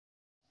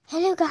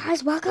Hello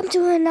guys, welcome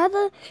to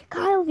another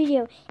Kyle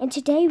video, and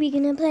today we're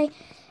gonna play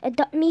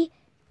Adopt Me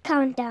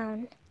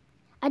Countdown.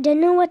 I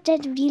don't know what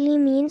that really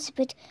means,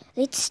 but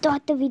let's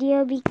start the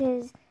video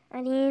because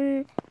I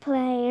didn't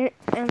play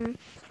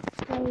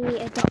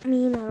Adopt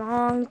Me in a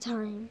long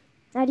time.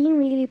 I didn't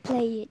really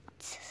play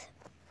it,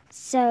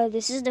 so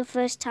this is the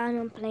first time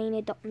I'm playing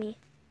Adopt Me.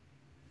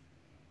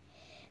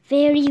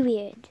 Very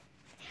weird,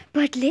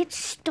 but let's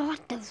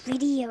start the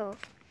video.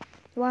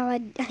 Well,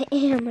 I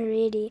am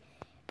already.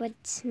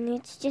 But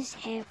let's just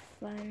have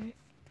fun.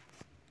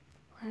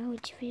 Wow,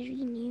 it's very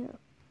new.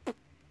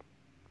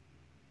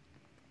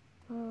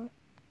 Oh,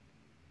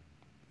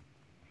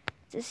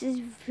 this is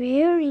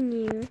very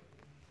new.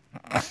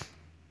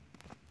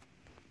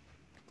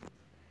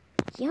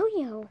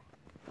 Yo,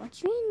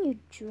 watch when you're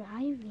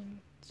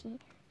driving.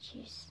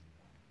 Jeez.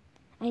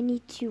 I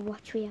need to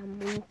watch where I'm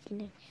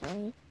walking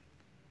actually.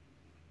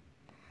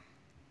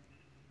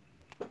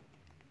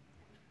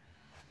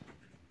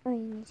 Oh,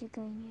 you need to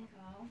go in here.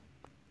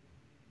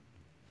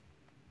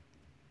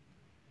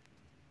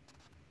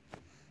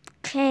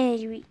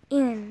 Okay, we're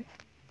in.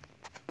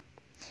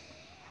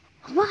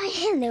 Why,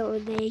 hello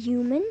there,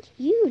 human.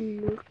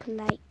 You look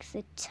like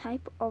the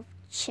type of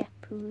chap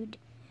who'd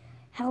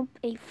help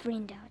a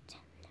friend out.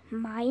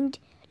 Mind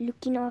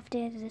looking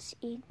after this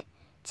egg?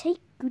 Take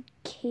good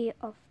care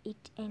of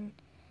it and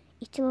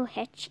it'll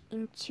hatch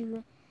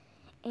into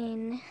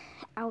an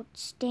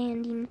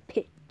outstanding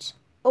pet.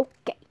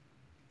 Okay.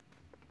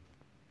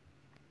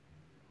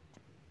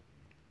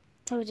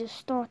 So just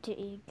start the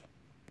egg.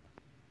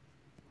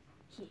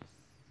 Yes.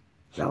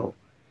 Yo,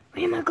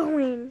 where am I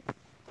going?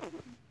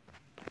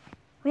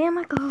 Where am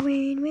I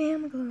going? Where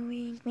am I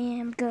going?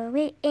 Where am I going?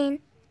 Where am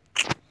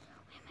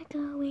I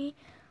going?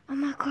 Oh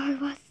my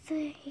god, what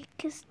the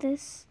heck is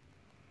this?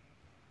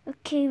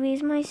 Okay,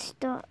 where's my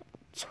start?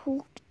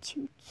 Talk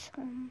to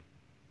Tom.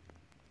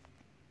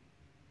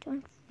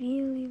 Don't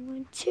really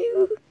want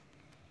to.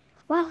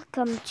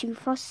 Welcome to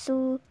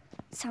Fossil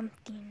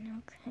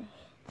something. Okay.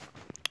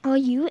 Are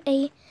you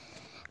a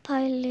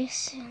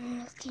pilot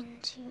looking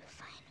to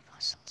find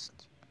fossils?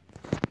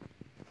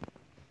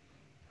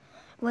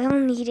 We'll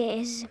need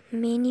as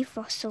many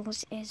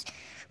fossils as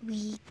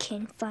we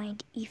can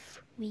find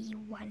if we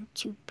want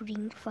to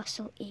bring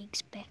fossil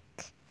eggs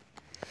back.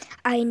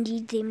 I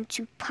need them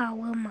to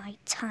power my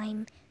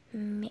time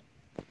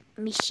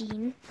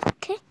machine.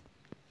 Okay.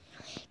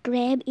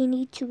 Grab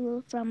any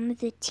tool from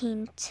the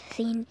tent,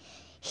 then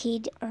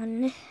head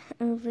on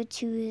over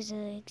to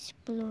the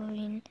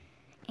exploring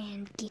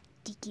and get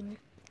digging.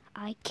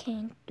 I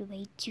can't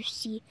wait to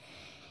see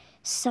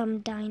some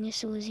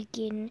dinosaurs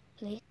again.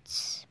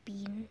 Let's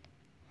been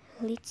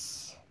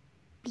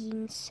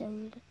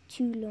so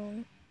too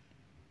long.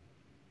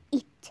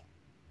 It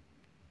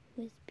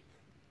was been.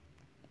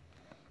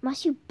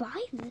 Must you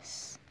buy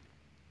this?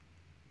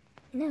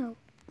 No,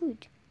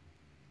 good.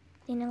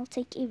 Then I'll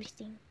take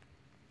everything.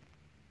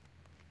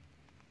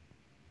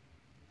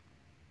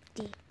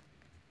 There.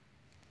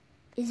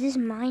 Is this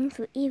mine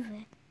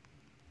forever?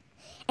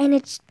 And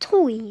it's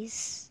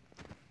toys.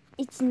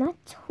 It's not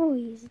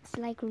toys, it's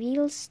like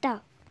real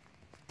stuff.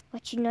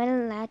 What you're not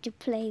allowed to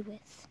play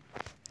with.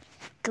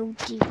 Go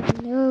dig.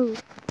 No.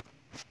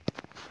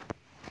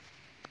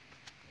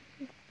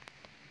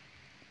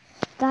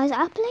 Guys,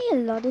 I play a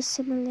lot of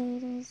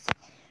simulators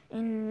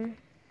and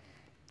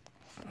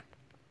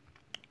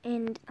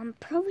I'm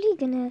probably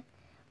gonna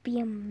be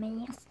a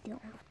master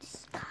of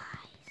disguise.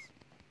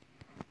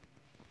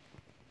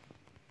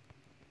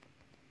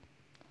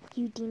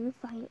 You didn't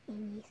find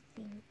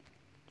anything.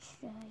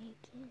 Try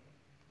again.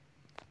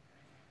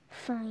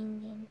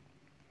 Finding.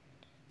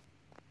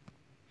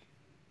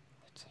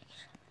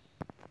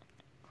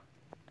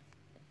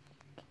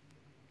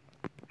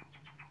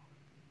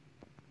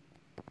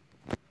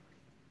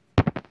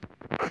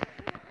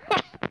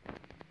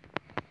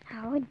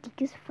 How dig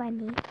is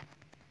funny.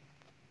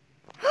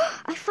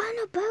 I found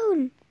a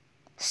bone.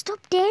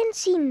 Stop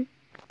dancing.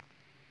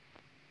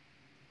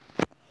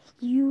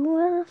 You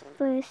were the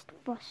first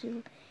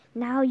fossil.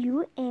 Now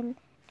you and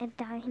a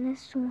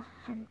dinosaur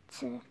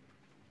hunter.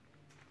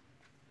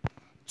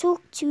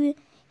 Talk to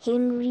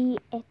Henry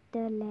at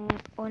the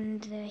lab on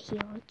the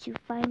hill to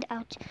find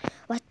out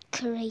what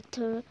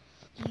creator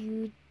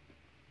you...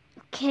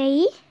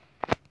 Okay?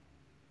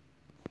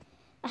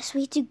 I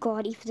swear to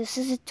God, if this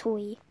is a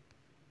toy...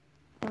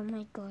 Oh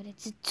my god,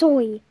 it's a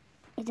toy.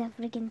 It's a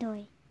freaking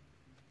toy.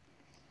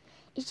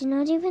 It's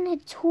not even a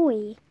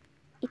toy.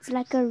 It's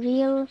like a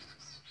real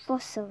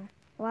fossil.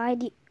 Why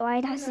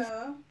does it...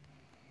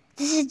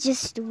 This is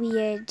just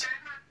weird.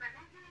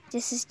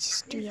 This is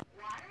just weird.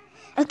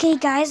 Okay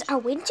guys, I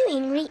went to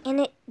Henry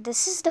and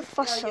this is the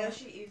fossil. Oh, yeah,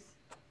 she is.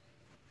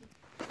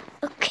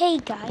 Okay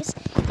guys,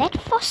 that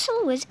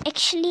fossil was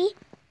actually...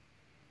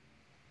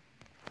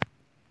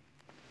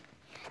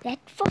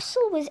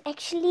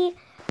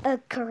 a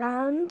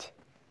ground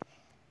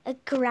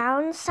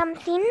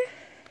something.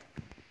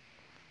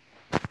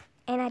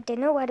 And I don't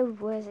know what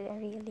it was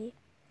really.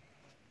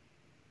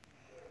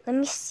 Let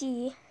me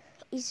see.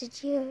 Is it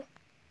here?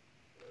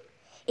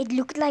 It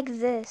looked like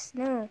this.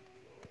 No.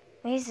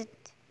 Where is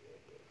it?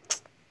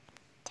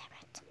 Damn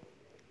it.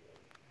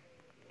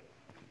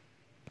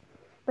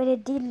 But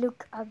it did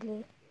look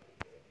ugly.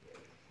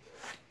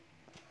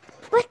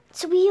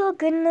 But we are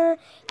gonna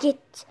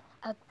get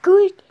a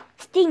good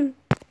thing.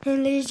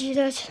 And let's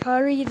just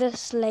hurry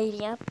this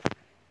lady up.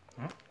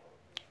 Huh?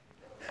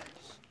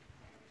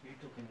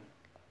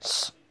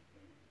 Shh.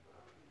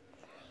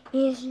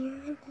 Yes,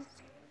 you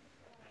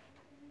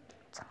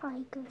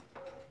tiger.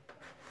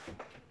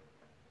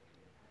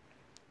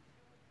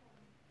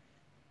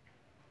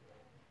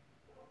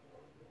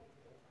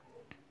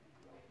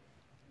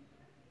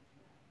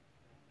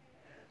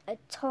 A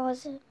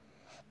Tarzan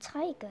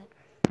tiger.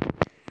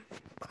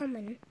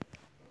 Common.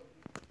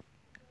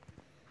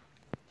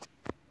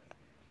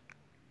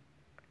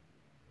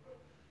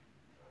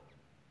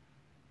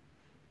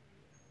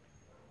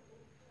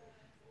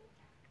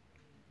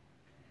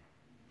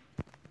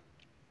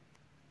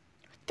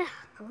 What the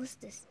hell is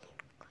this?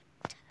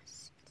 Got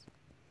tusks.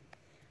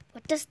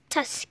 What does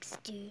tusks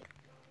do?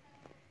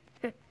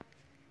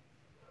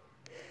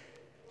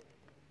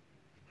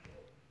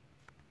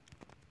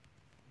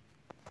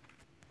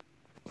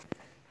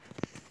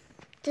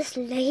 This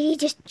lady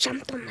just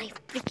jumped on my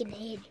freaking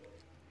head.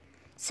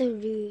 So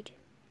rude.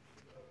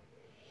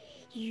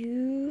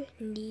 You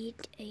need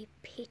a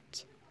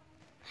pet.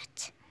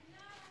 What?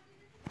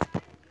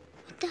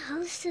 What the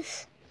hell is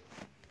this?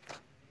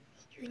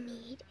 You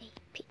need a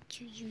pet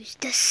to use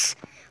this.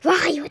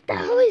 Why? What the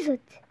hell is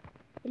it?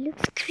 It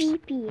looks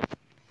creepy.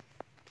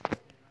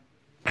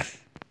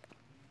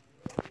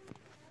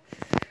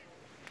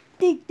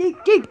 Dig,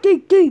 dig, dig,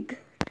 dig, dig.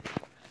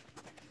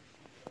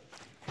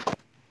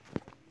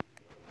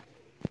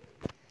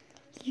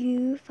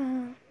 You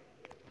found.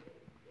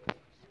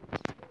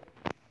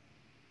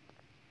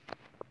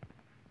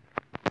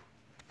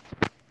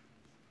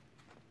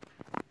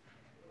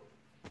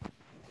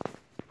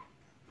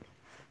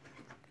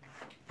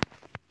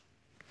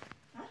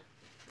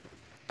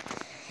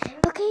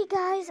 Okay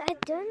guys, I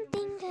don't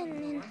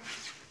think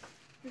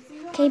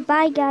Okay,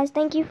 bye guys.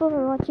 Thank you for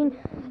watching.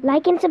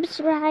 Like and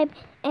subscribe,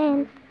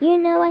 and you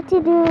know what to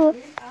do.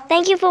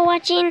 Thank you for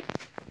watching.